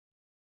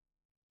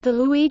The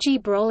Luigi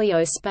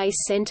Broglio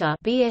Space Centre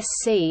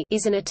 (BSC)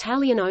 is an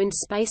Italian-owned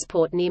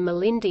spaceport near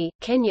Malindi,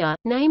 Kenya,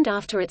 named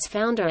after its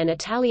founder and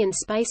Italian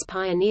space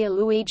pioneer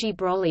Luigi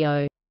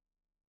Broglio.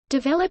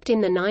 Developed in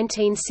the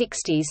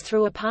 1960s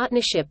through a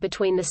partnership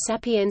between the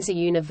Sapienza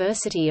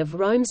University of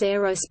Rome's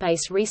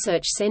Aerospace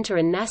Research Centre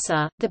and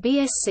NASA, the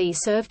BSC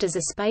served as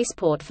a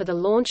spaceport for the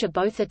launch of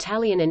both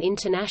Italian and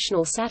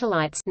international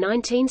satellites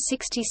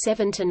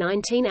 1967 to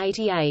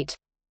 1988.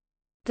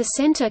 The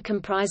center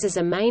comprises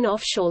a main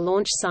offshore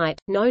launch site,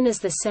 known as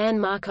the San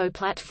Marco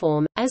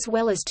platform, as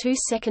well as two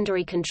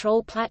secondary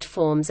control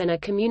platforms and a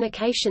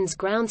communications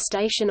ground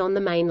station on the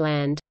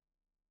mainland.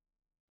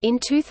 In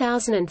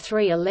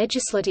 2003 a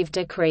legislative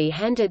decree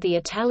handed the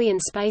Italian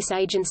Space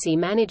Agency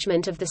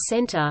management of the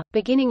center,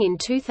 beginning in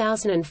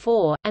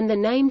 2004, and the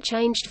name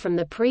changed from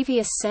the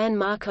previous San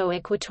Marco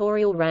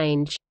Equatorial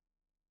Range.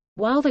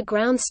 While the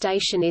ground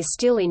station is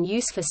still in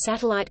use for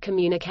satellite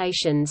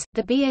communications,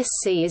 the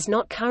BSC is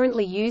not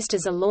currently used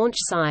as a launch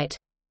site.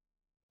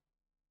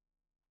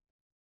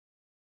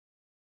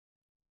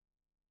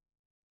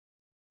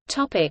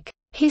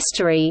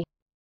 History.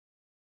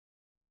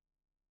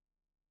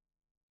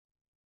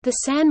 The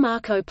San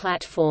Marco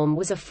platform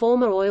was a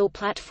former oil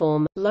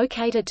platform,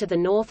 located to the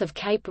north of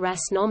Cape Ras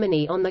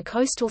Nomani on the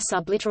coastal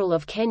sublittoral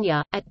of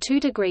Kenya, at 2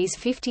 degrees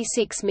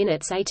 56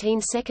 minutes 18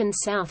 seconds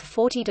south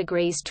 40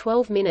 degrees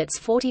 12 minutes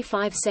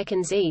 45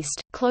 seconds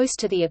east, close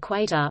to the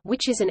equator,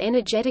 which is an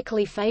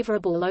energetically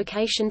favorable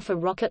location for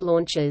rocket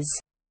launches.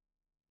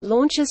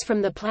 Launches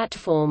from the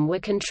platform were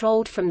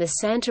controlled from the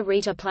Santa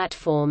Rita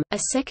platform, a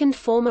second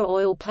former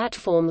oil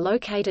platform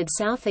located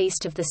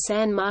southeast of the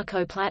San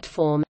Marco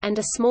platform, and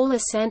a smaller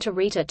Santa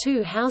Rita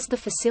II housed the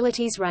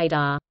facility's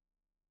radar.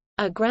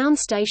 A ground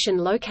station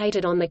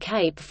located on the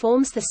Cape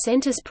forms the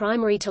center's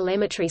primary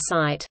telemetry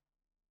site.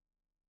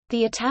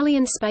 The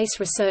Italian space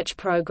research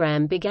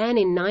program began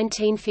in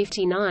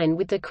 1959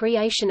 with the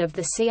creation of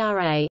the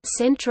CRA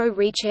Centro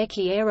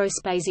Ricerche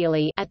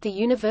Aerospaziali at the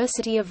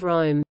University of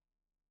Rome.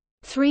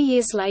 3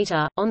 years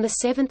later, on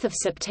 7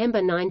 September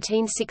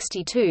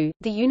 1962,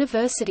 the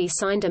university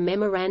signed a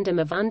Memorandum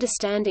of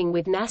Understanding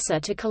with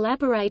NASA to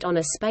collaborate on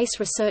a space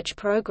research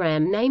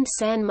program named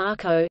San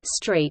Marco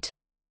Street.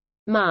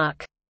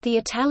 Mark. The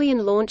Italian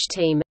launch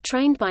team,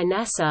 trained by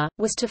NASA,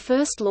 was to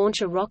first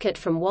launch a rocket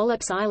from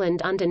Wallops Island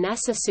under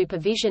NASA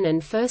supervision,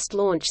 and first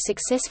launch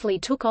successfully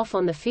took off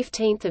on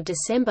 15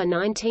 December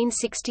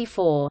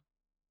 1964.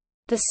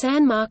 The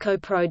San Marco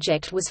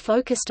project was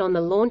focused on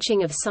the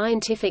launching of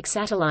scientific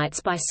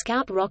satellites by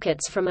Scout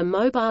rockets from a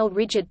mobile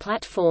rigid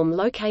platform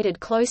located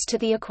close to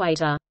the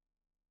equator.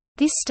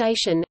 This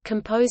station,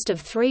 composed of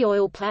 3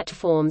 oil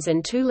platforms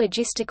and 2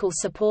 logistical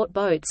support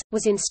boats,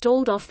 was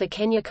installed off the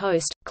Kenya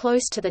coast,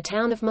 close to the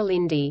town of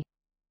Malindi.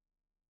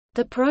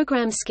 The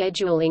program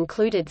schedule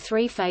included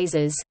 3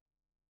 phases: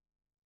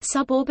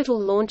 suborbital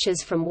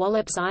launches from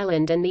Wallops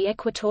Island and the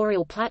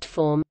equatorial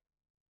platform,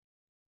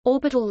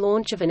 orbital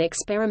launch of an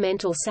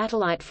experimental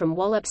satellite from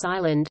Wallops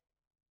Island,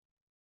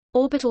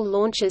 orbital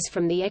launches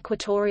from the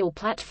equatorial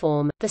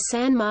platform. The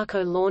San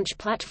Marco launch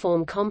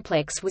platform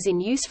complex was in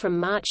use from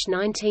March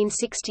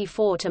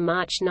 1964 to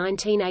March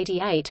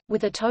 1988,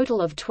 with a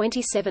total of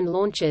 27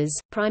 launches,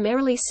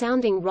 primarily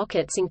sounding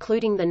rockets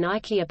including the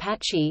Nike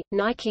Apache,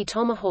 Nike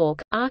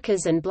Tomahawk,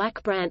 Arcas and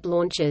Black Brant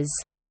launches.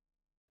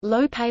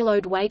 Low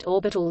payload weight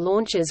orbital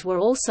launches were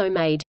also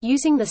made,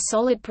 using the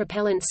solid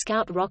propellant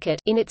Scout rocket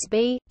in its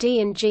B,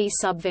 D and G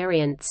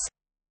subvariants.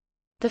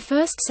 The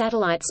first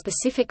satellite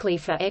specifically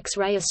for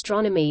X-ray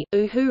astronomy,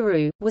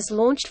 Uhuru, was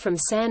launched from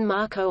San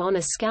Marco on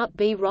a Scout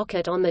B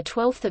rocket on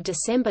 12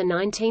 December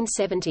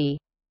 1970.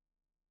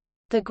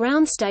 The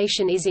ground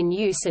station is in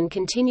use and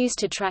continues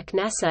to track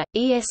NASA,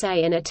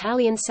 ESA and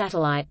Italian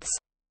satellites.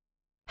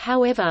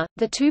 However,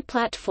 the 2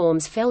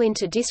 platforms fell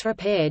into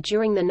disrepair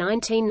during the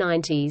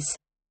 1990s.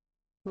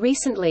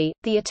 Recently,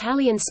 the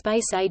Italian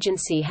Space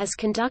Agency has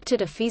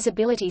conducted a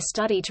feasibility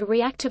study to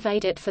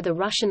reactivate it for the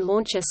Russian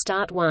launcher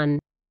Start 1.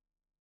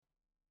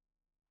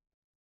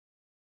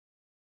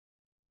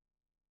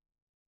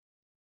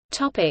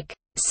 Topic: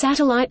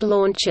 Satellite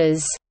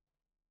launches.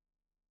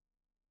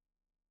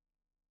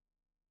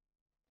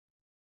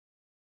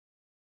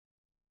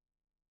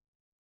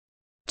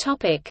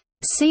 Topic: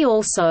 See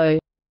also: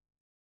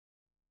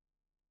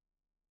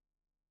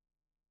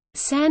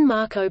 San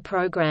Marco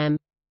program,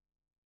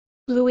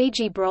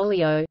 Luigi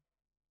Broglio,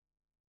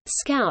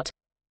 Scout,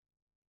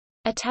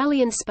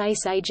 Italian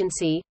Space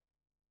Agency,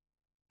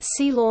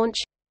 Sea launch.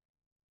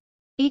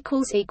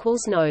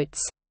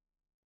 Notes